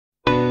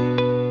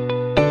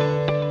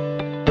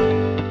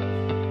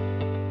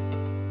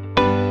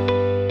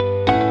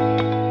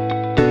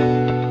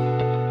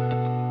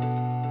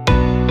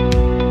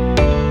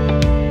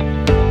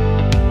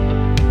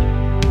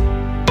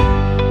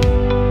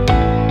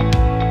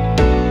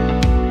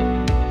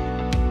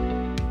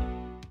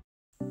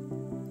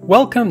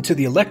Welcome to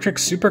the Electric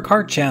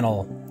Supercar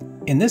channel.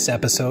 In this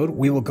episode,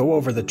 we will go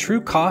over the true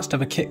cost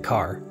of a kit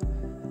car.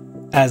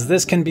 As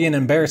this can be an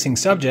embarrassing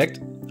subject,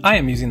 I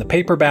am using the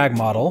paperbag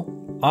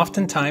model,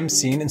 oftentimes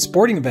seen in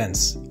sporting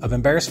events of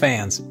embarrassed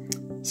fans.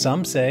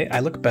 Some say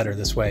I look better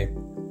this way.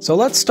 So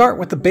let's start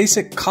with the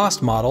basic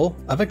cost model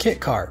of a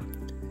kit car.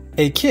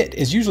 A kit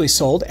is usually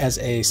sold as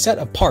a set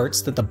of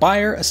parts that the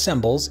buyer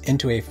assembles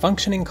into a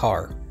functioning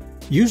car.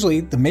 Usually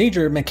the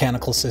major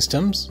mechanical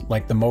systems,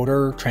 like the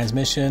motor,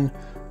 transmission,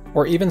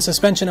 or even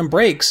suspension and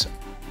brakes,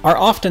 are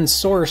often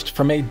sourced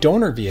from a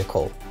donor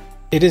vehicle.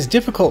 It is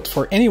difficult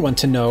for anyone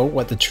to know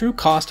what the true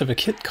cost of a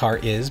kit car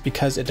is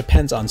because it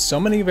depends on so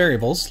many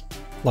variables,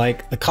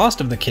 like the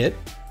cost of the kit,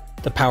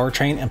 the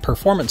powertrain and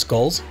performance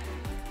goals,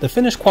 the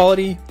finish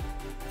quality,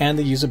 and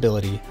the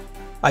usability.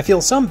 I feel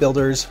some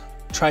builders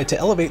try to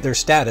elevate their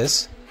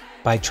status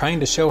by trying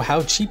to show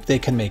how cheap they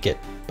can make it,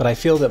 but I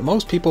feel that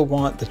most people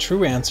want the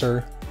true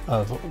answer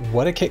of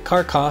what a kit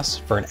car costs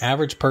for an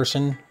average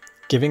person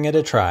giving it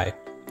a try.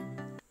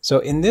 So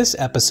in this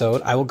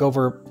episode, I will go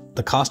over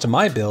the cost of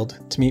my build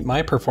to meet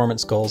my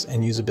performance goals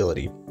and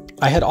usability.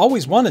 I had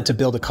always wanted to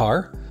build a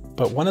car,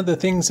 but one of the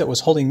things that was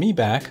holding me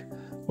back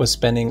was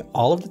spending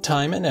all of the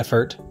time and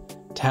effort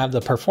to have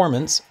the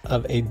performance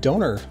of a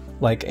donor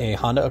like a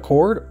Honda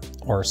Accord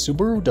or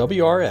Subaru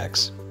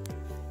WRX.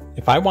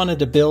 If I wanted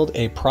to build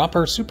a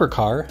proper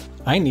supercar,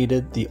 I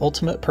needed the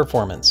ultimate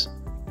performance.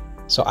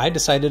 So I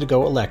decided to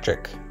go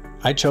electric.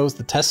 I chose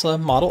the Tesla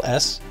Model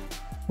S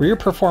rear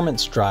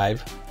performance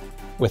drive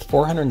with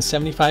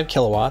 475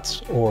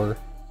 kilowatts or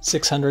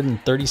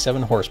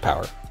 637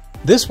 horsepower.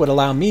 This would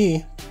allow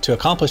me to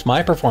accomplish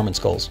my performance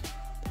goals.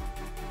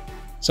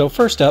 So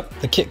first up,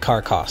 the kit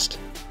car cost.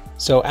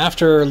 So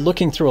after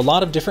looking through a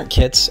lot of different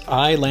kits,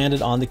 I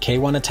landed on the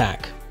K1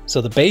 Attack. So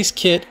the base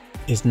kit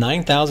is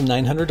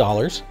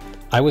 $9,900.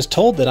 I was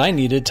told that I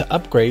needed to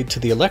upgrade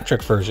to the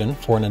electric version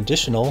for an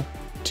additional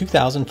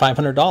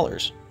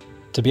 $2,500.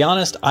 To be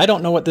honest, I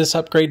don't know what this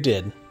upgrade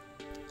did.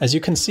 As you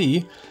can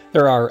see,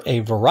 there are a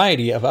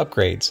variety of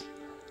upgrades.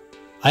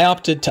 I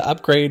opted to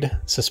upgrade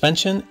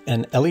suspension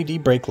and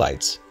LED brake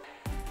lights.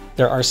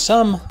 There are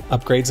some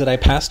upgrades that I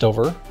passed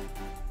over,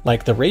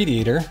 like the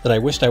radiator that I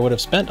wished I would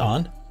have spent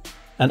on,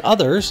 and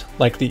others,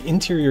 like the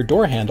interior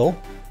door handle,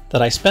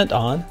 that I spent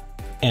on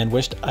and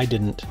wished I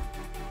didn't.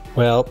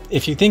 Well,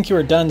 if you think you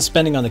are done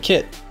spending on the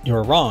kit, you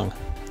are wrong.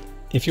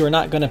 If you are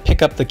not going to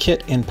pick up the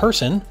kit in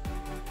person,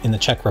 in the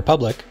Czech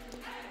Republic,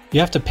 you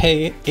have to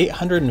pay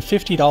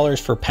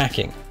 $850 for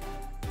packing.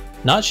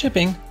 Not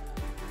shipping,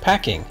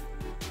 packing.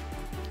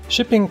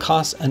 Shipping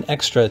costs an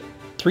extra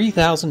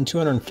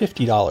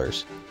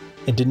 $3,250.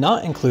 It did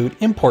not include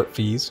import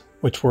fees,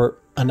 which were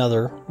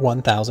another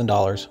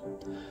 $1,000.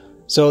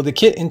 So the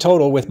kit in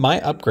total with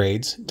my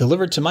upgrades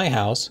delivered to my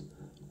house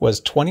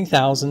was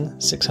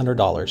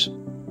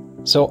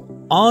 $20,600. So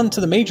on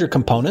to the major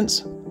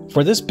components.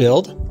 For this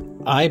build,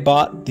 I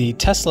bought the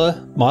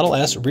Tesla Model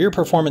S rear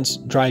performance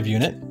drive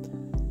unit.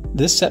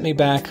 This set me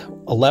back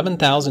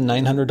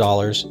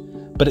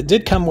 $11,900, but it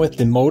did come with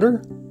the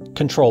motor,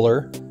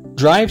 controller,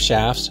 drive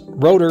shafts,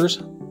 rotors,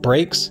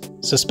 brakes,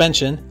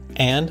 suspension,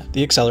 and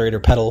the accelerator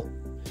pedal.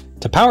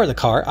 To power the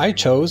car, I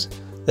chose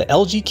the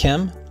LG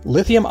Chem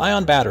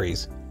lithium-ion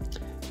batteries.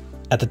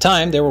 At the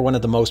time, they were one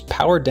of the most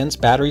power-dense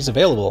batteries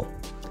available.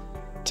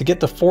 To get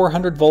the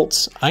 400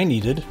 volts I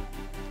needed,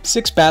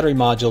 6 battery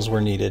modules were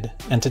needed,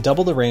 and to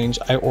double the range,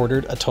 I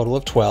ordered a total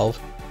of 12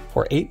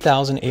 for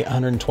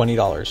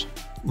 $8,820.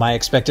 My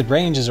expected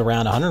range is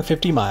around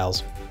 150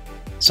 miles.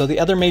 So the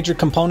other major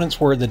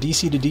components were the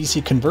DC to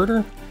DC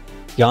converter,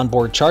 the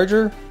onboard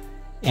charger,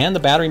 and the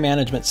battery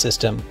management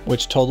system,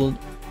 which totaled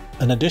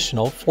an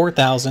additional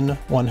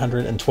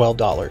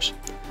 $4,112.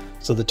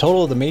 So the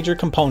total of the major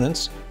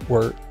components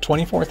were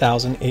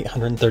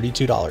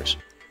 $24,832.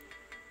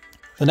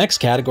 The next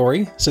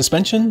category,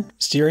 suspension,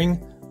 steering,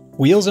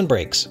 wheels, and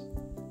brakes.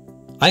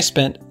 I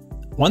spent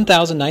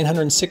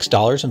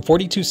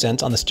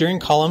 $1,906.42 on the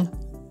steering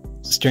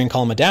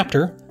column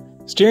adapter,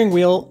 steering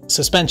wheel,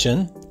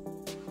 suspension,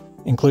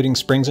 including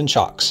springs and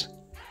shocks.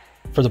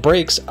 For the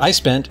brakes, I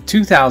spent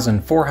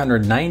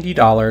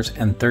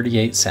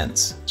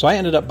 $2,490.38. So I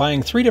ended up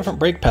buying 3 different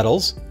brake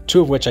pedals,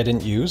 2 of which I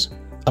didn't use,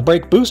 a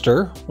brake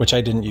booster, which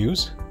I didn't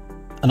use,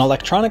 an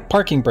electronic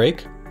parking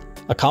brake,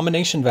 a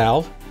combination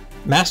valve,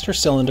 master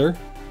cylinder,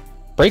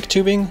 brake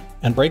tubing,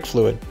 and brake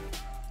fluid.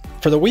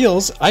 For the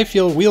wheels, I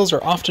feel wheels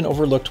are often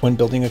overlooked when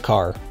building a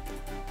car.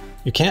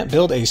 You can't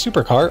build a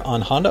supercar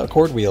on Honda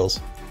Accord wheels.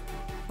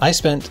 I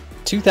spent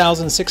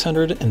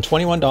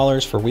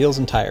 $2,621 for wheels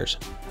and tires.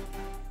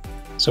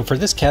 So for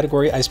this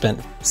category, I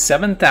spent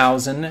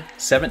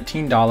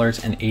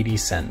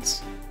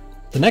 $7,017.80.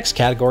 The next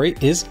category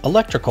is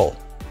electrical.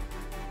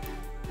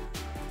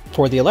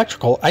 For the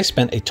electrical, I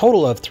spent a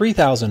total of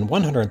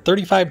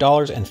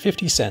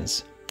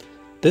 $3,135.50.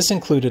 This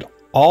included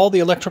all the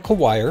electrical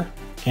wire,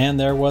 and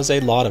there was a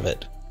lot of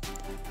it.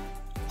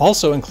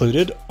 Also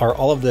included are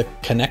all of the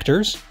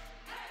connectors,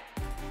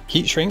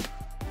 heat shrink,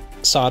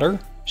 solder,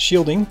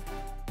 shielding,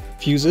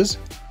 fuses,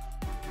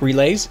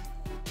 relays,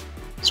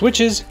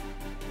 switches,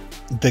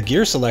 the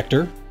gear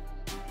selector,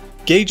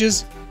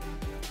 gauges,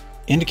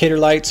 indicator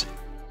lights,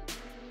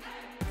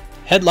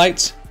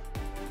 headlights,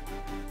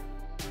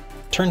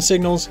 turn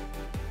signals,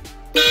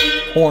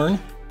 horn,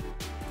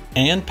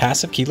 and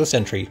passive keyless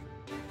entry.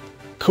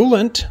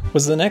 Coolant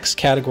was the next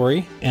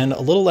category and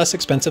a little less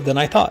expensive than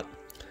I thought.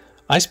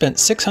 I spent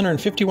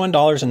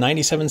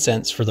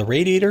 $651.97 for the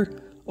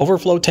radiator,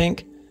 overflow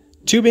tank,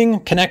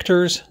 tubing,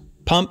 connectors,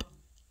 pump,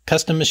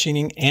 custom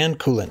machining, and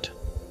coolant.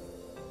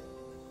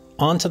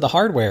 On to the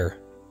hardware.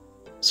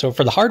 So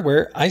for the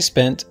hardware, I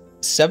spent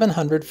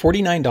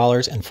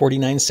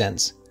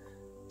 $749.49.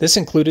 This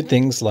included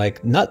things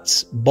like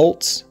nuts,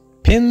 bolts,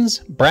 pins,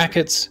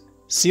 brackets,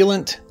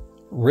 sealant,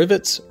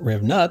 rivets,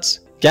 riv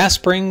nuts, gas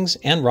springs,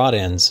 and rod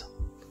ends.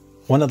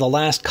 One of the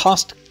last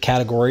cost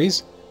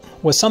categories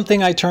was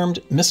something I termed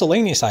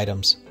miscellaneous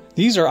items.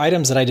 These are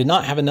items that I did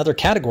not have another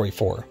category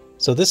for.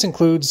 So this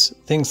includes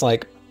things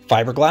like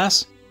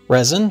fiberglass,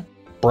 resin,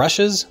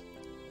 brushes,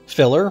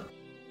 filler,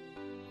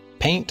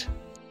 paint,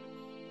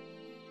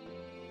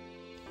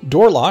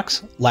 door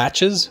locks,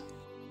 latches,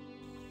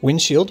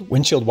 windshield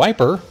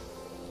wiper,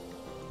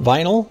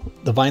 vinyl,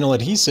 the vinyl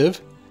adhesive,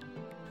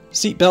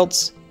 seat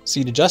belts,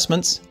 seat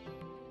adjustments,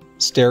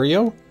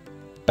 stereo,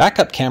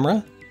 backup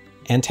camera,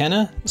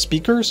 antenna,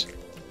 speakers,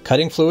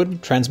 cutting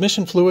fluid,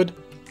 transmission fluid,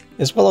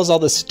 as well as all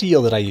the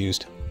steel that I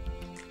used.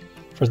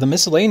 For the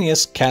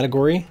miscellaneous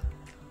category,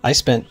 I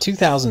spent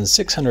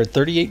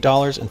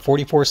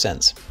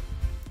 $2,638.44.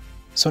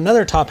 So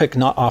another topic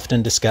not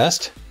often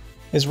discussed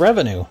is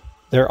revenue.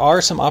 There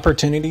are some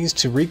opportunities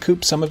to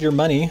recoup some of your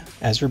money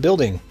as you're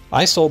building.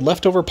 I sold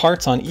leftover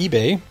parts on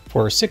eBay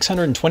for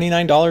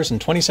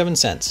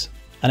 $629.27.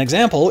 An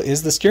example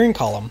is the steering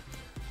column.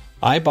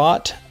 I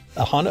bought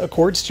a Honda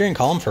Accord steering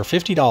column for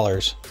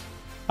 $50.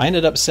 I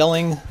ended up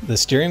selling the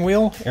steering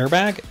wheel,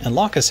 airbag, and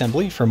lock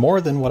assembly for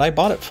more than what I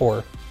bought it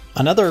for.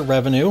 Another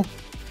revenue,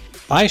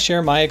 I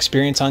share my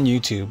experience on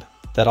YouTube.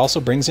 That also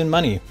brings in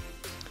money.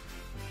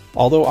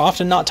 Although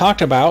often not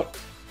talked about,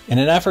 in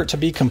an effort to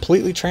be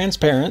completely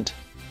transparent,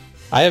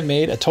 I have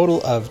made a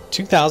total of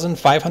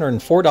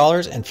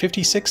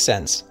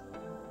 $2,504.56.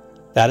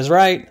 That is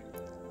right.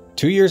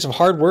 2 years of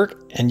hard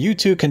work and you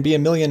too can be a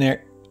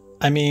millionaire.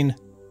 I mean,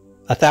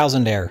 a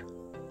thousandaire.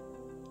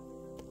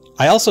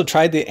 I also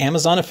tried the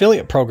Amazon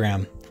affiliate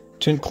program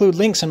to include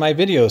links in my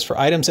videos for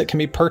items that can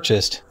be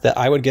purchased that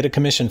I would get a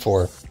commission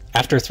for.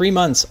 After 3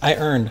 months, I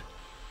earned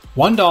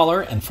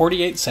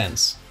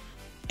 $1.48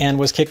 and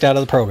was kicked out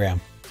of the program.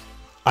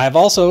 I have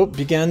also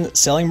begun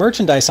selling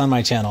merchandise on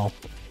my channel.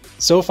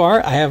 So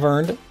far, I have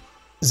earned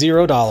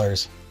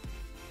 $0.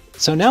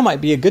 So now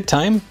might be a good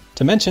time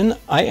to mention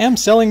I am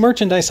selling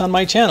merchandise on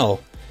my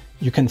channel.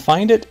 You can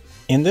find it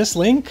in this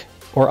link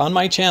or on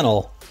my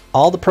channel.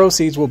 All the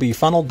proceeds will be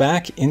funneled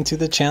back into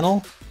the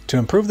channel to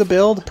improve the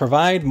build,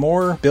 provide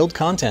more build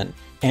content,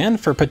 and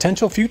for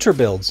potential future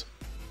builds.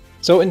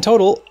 So in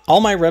total, all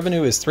my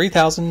revenue is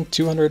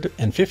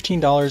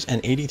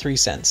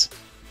 $3,215.83.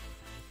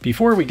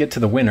 Before we get to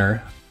the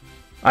winner,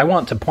 I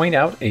want to point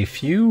out a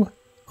few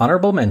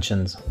honorable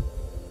mentions.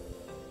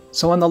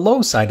 So on the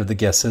low side of the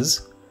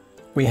guesses,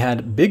 we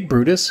had Big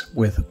Brutus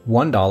with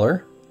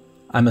 $1.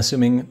 I'm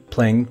assuming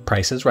playing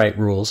Price is Right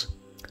rules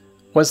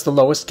was the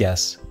lowest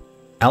guess.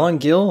 Alan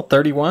Gill,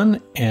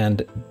 31,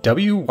 and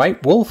W.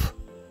 White Wolf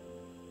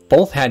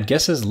both had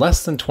guesses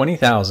less than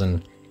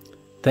 20,000.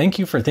 Thank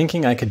you for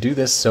thinking I could do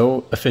this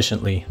so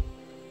efficiently.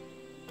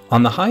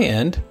 On the high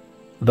end,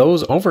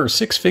 those over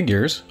 6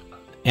 figures,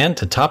 and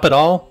to top it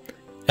all,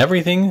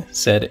 everything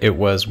said it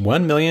was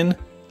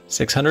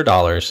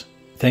 $1,600,000.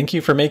 Thank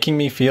you for making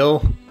me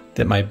feel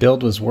that my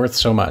build was worth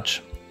so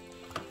much.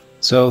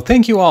 So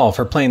thank you all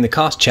for playing the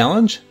cost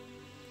challenge.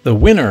 The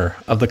winner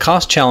of the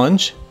cost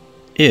challenge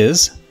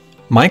is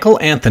Michael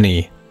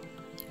Anthony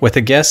with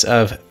a guess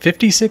of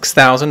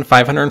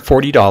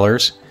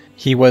 $56,540.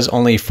 He was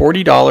only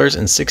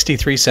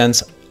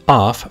 $40.63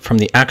 off from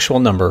the actual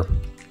number.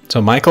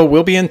 So Michael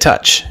will be in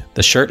touch.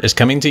 The shirt is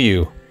coming to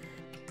you.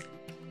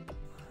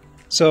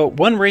 So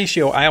one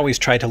ratio I always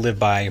try to live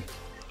by,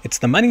 it's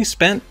the money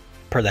spent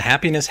per the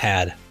happiness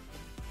had.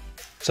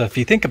 So if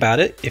you think about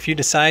it, if you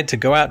decide to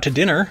go out to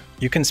dinner,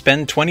 you can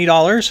spend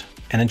 $20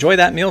 and enjoy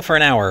that meal for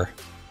an hour.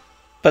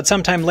 But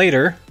sometime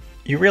later,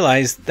 you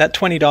realize that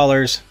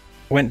 $20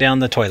 went down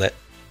the toilet,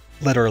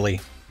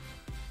 literally.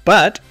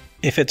 But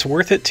if it's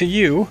worth it to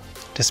you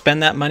to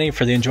spend that money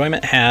for the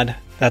enjoyment had,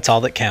 that's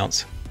all that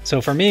counts.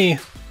 So for me,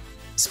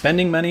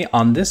 spending money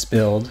on this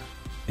build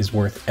is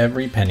worth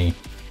every penny.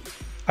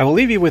 I will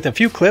leave you with a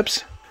few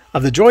clips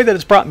of the joy that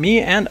it's brought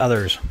me and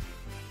others.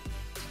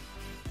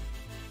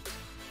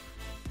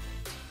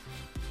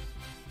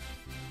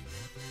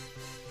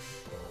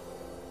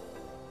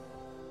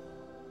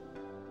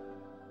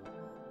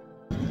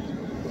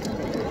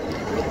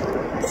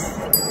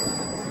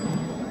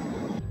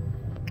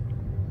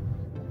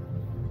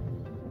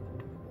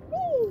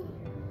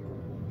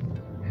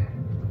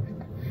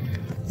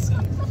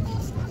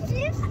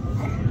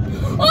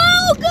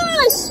 Oh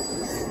gosh!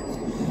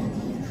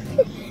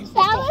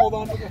 Hold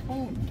on to the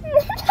phone.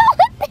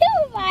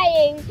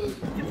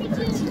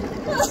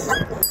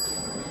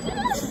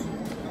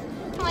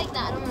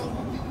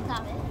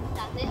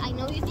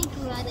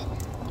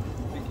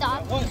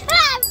 Oh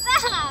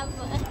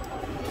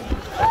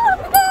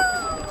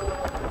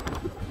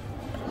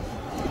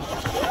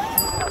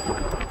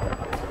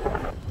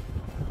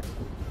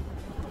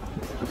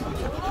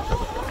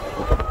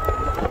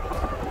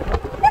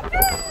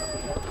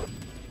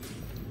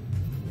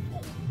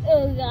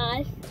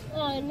gosh.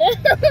 Oh no.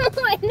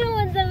 I know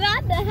what's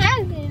about to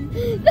happen.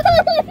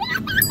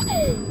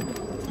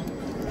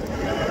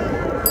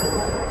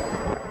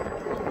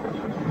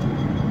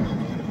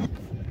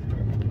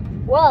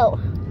 Whoa.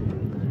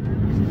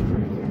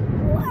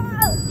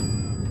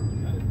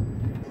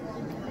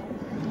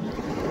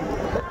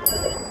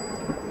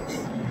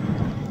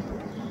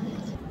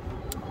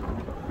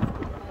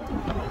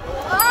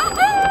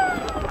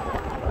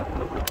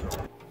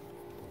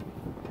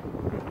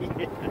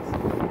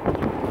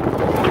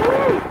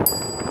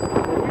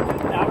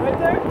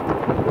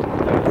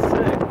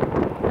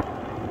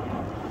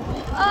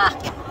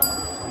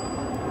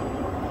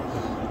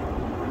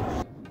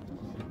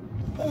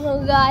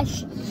 Oh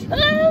gosh. Dude,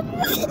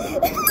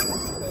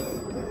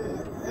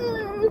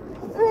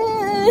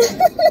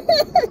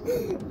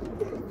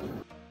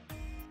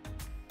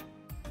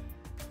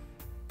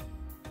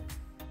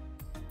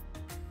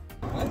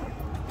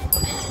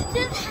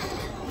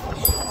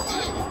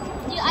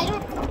 I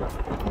don't.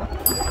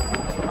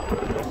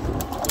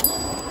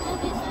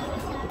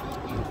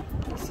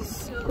 This is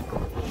so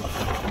cool.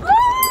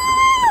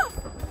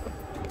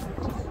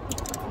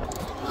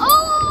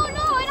 Oh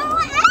no, I don't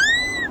want.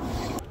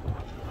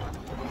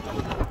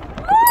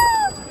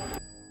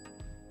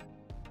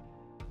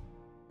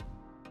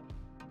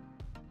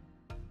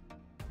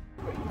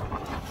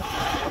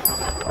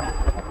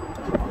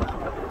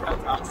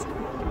 That's awesome.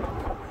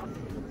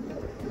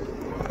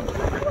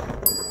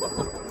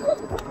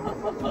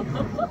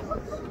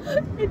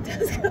 It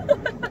does go.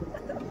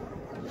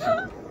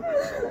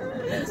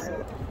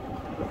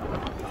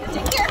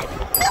 Take care.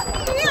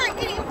 You're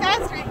getting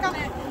faster. Come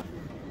in.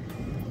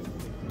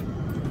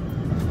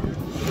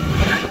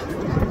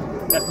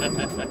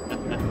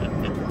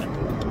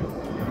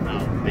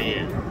 Oh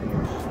man.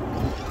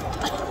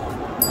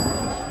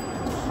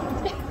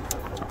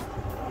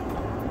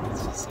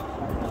 It's just so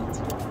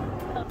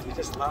fun. You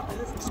just love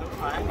this. It's so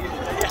fun.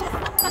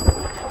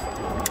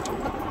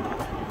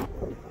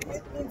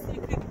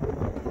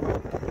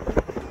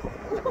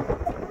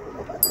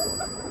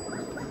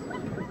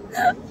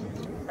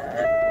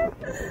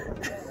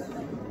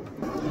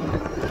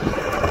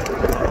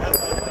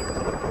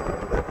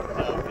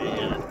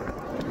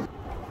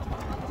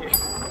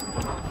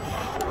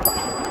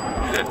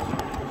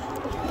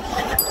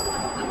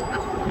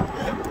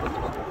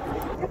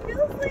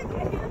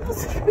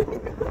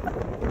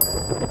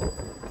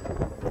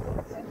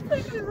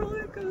 Like a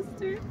roller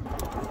coaster.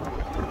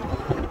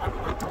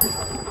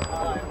 Oh,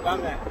 I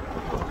love that.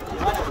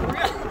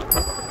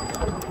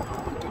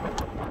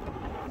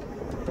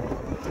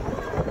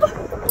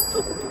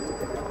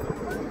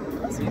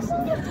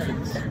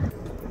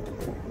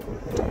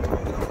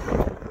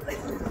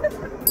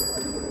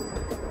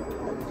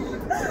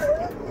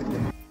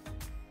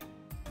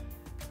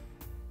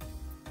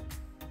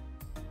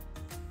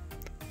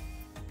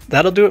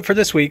 That'll do it for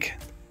this week.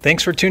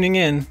 Thanks for tuning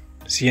in.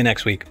 See you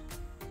next week.